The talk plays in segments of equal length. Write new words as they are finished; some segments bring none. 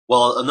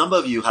Well, a number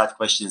of you had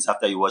questions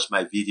after you watched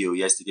my video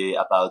yesterday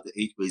about the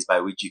 8 ways by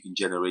which you can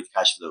generate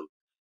cash flow.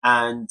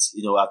 And,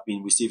 I've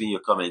been receiving your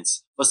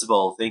comments. First of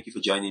all, thank you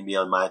for joining me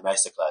on my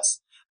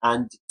masterclass.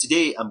 And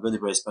today I'm going to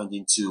be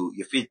responding to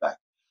your feedback.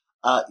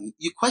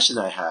 Your question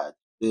I had,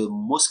 the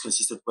most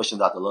consistent question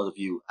that a lot of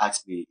you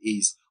ask me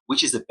is,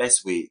 which is the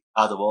best way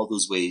out of all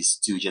those ways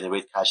to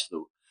generate cash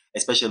flow,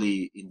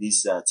 especially in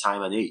this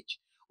time and age?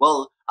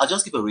 Well, I'll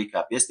just give a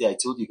recap. Yesterday, I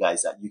told you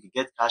guys that you can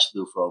get cash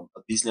flow from a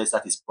business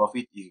that is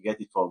profit. You can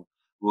get it from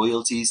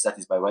royalties, that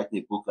is by writing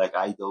a book like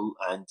I do,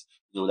 and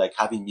like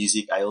having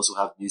music. I also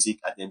have music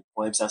and then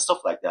poems and stuff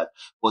like that.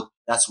 But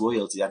that's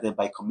royalty. And then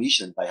by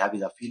commission, by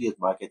having affiliate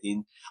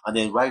marketing, and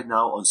then right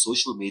now on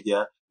social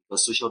media,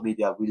 because social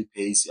media really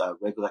pays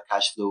regular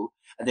cash flow,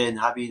 and then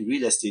having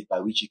real estate by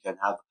which you can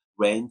have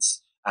rent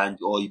and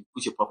or you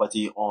put your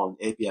property on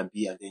Airbnb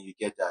and then you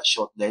get a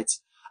short let,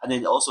 and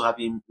then also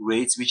having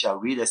rates which are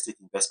real estate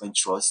investment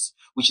trusts,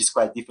 which is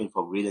quite different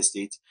from real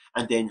estate,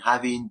 and then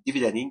having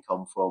dividend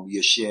income from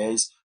your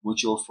shares,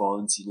 mutual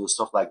funds,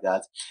 stuff like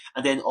that,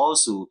 and then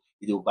also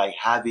by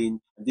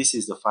having, and this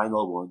is the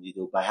final one,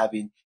 by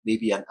having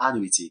maybe an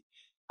annuity.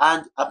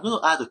 And I'm going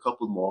to add a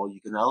couple more. You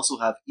can also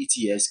have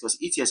ETFs because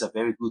ETFs are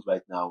very good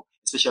right now,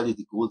 especially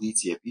the gold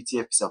ETF.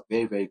 ETFs are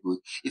very, very good.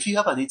 If you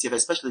have an ETF,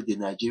 especially the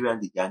Nigerian,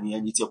 the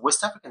Ghanaian ETF,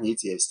 West African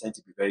ETFs tend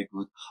to be very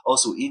good.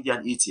 Also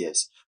Indian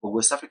ETFs, but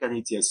West African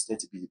ETFs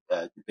tend to be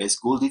the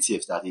best, gold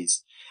ETFs that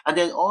is. And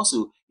then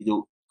also,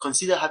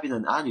 consider having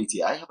an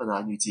annuity. I have an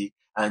annuity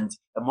and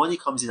the money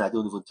comes in. I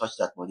don't even touch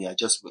that money. I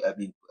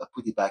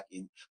put it back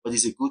in, but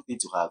it's a good thing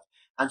to have.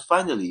 And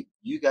finally,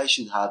 you guys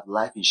should have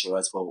life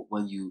insurance for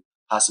when you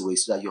pass away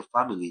so that your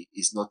family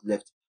is not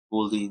left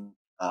holding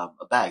a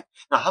bag.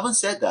 Now, having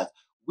said that,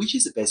 which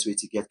is the best way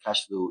to get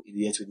cash flow in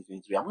the year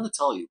 2023? I'm going to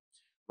tell you.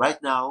 Right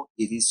now,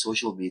 it is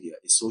social media.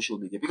 It's social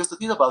media. Because the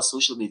thing about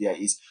social media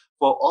is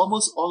for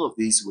almost all of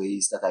these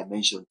ways that I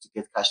mentioned to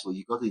get cash flow,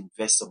 you got to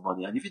invest some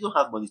money. And if you don't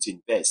have money to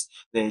invest,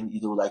 then,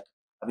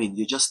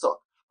 you're just stuck.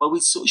 But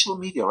with social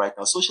media right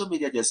now, social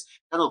media, there's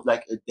kind of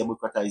like a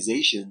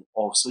democratization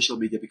of social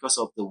media because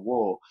of the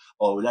war,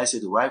 or let's say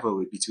the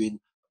rivalry between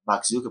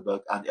Mark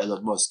Zuckerberg and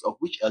Elon Musk, of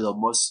which Elon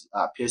Musk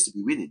appears to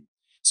be winning.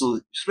 So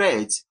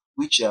Threads,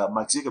 which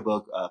Mark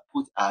Zuckerberg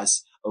put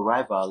as a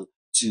rival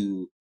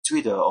to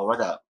Twitter, or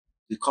rather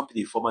the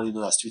company formerly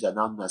known as Twitter,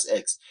 now known as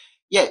X.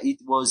 Yeah, it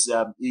was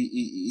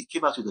it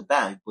came out with a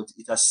bang, but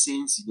it has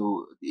since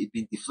it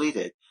been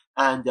deflated,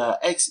 and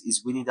X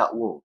is winning that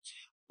war.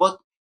 But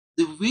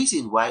the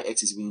reason why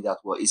X is winning that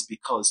war is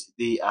because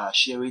they are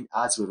sharing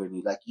ads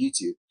revenue like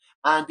YouTube.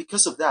 And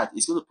because of that,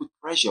 it's going to put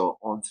pressure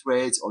on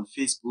Threads, on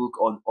Facebook,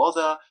 on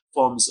other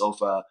forms of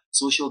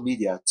social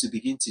media to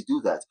begin to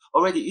do that.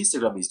 Already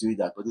Instagram is doing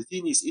that. But the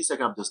thing is,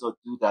 Instagram does not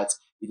do that,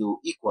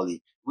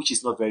 equally, which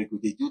is not very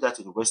good. They do that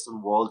in the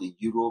Western world, in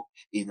Europe,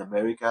 in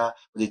America,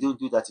 but they don't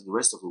do that in the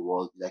rest of the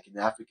world, like in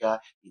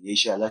Africa, in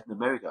Asia, Latin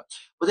America.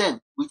 But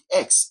then with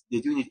X,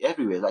 they're doing it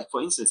everywhere. Like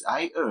for instance,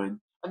 I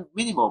earn a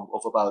minimum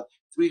of about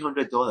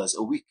 $300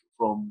 a week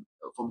from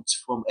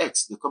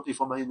X, the company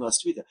formerly known as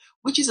Twitter,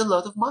 which is a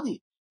lot of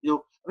money.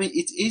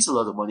 It is a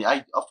lot of money.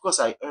 Of course,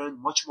 I earn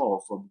much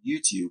more from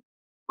YouTube,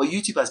 but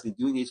YouTube has been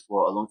doing it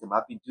for a long time.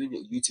 I've been doing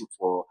YouTube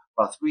for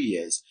about 3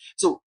 years.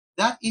 So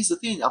that is the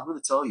thing I'm going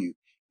to tell you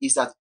is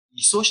that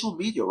social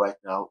media right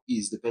now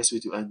is the best way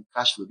to earn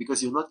cash flow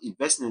because you're not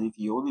investing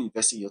anything. You're only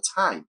investing your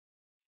time.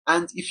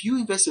 And if you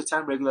invest your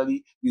time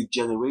regularly, you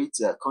generate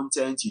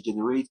content, you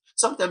generate,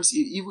 sometimes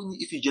even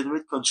if you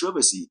generate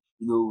controversy,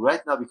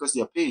 right now because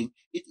they're paying,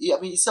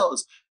 it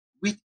sells.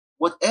 With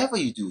whatever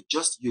you do,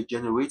 just you're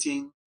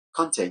generating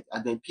content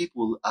and then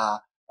people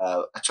are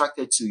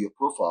attracted to your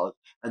profile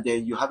and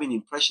then you're having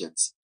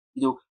impressions.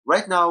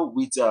 Right now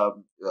with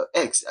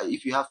X,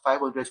 if you have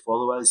 500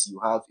 followers, you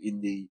have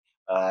in the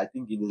I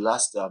think in the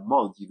last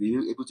month, you've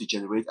been able to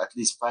generate at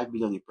least 5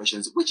 million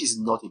impressions, which is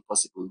not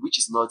impossible, which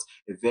is not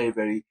a very,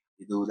 very,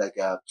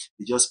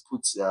 they just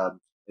put a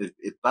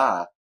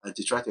bar and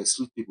to try to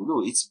exclude people.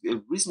 No, it's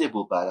a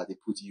reasonable bar that they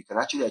put. You can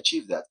actually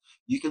achieve that.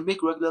 You can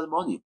make regular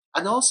money.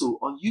 And also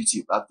on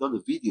YouTube, I've done a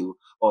video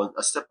on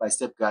a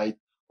step-by-step guide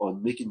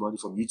on making money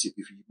from YouTube.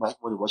 If you might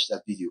want to watch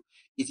that video,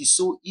 it is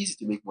so easy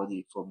to make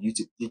money from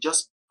YouTube. They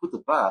just put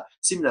the bar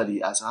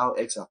similarly as how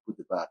X have put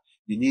the bar.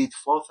 You need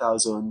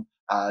 4,000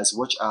 as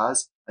watch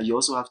hours, and you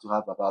also have to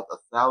have about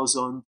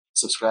 1,000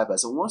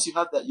 subscribers. And once you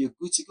have that, you're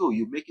good to go.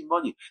 You're making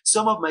money.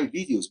 Some of my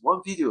videos,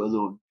 one video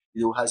alone,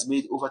 has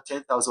made over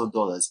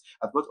 $10,000.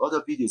 I've got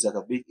other videos that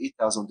have made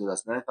 $8,000,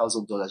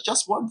 $9,000,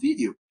 just one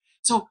video.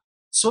 So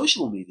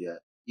social media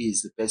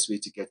is the best way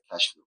to get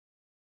cash flow.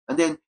 And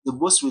then the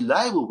most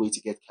reliable way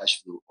to get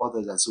cash flow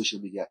other than social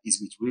media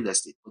is with real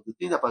estate. But the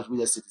thing about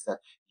real estate is that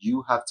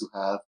you have to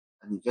have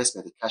an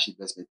investment, a cash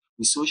investment.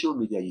 With social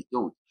media, you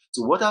don't.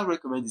 So what I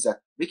recommend is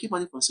that making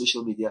money from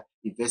social media,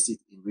 invest it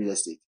in real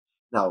estate.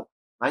 Now,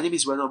 my name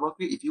is Ronald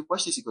Mokri. If you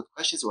watch this, you got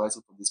questions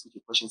arising from this, put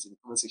your questions in the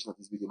comment section of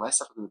this video. My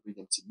staff are going to bring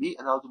them to me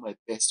and I'll do my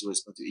best to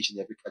respond to each and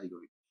every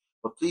category.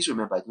 But please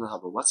remember, I do not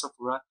have a WhatsApp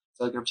for her,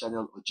 Telegram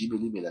channel, or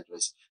Gmail email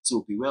address.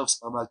 So beware of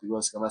spammers, beware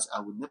of scammers.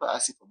 I will never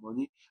ask you for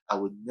money. I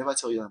will never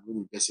tell you I'm going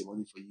to invest your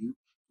money for you.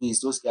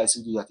 Please, those guys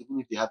who do that, even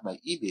if they have my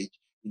image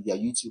in their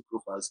YouTube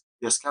profiles,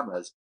 they're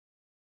scammers.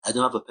 I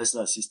don't have a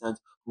personal assistant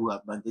who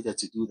have mandated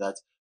to do that.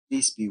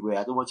 Please beware.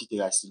 I don't want you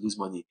guys to lose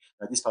money.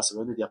 Now, this Pastor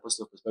Reno, the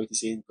Apostle of Prosperity,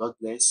 saying, God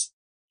bless.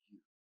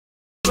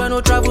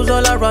 Reno travels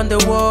all around the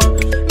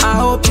world. I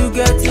hope you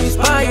get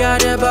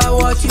inspired about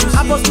what you see.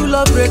 Apostle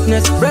of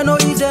greatness, Reno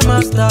is a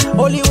master.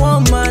 Only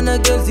one man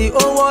against the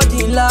whole world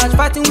in large.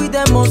 Fighting with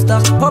the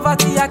monsters,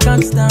 poverty I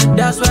can't stand.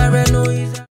 That's why Reno is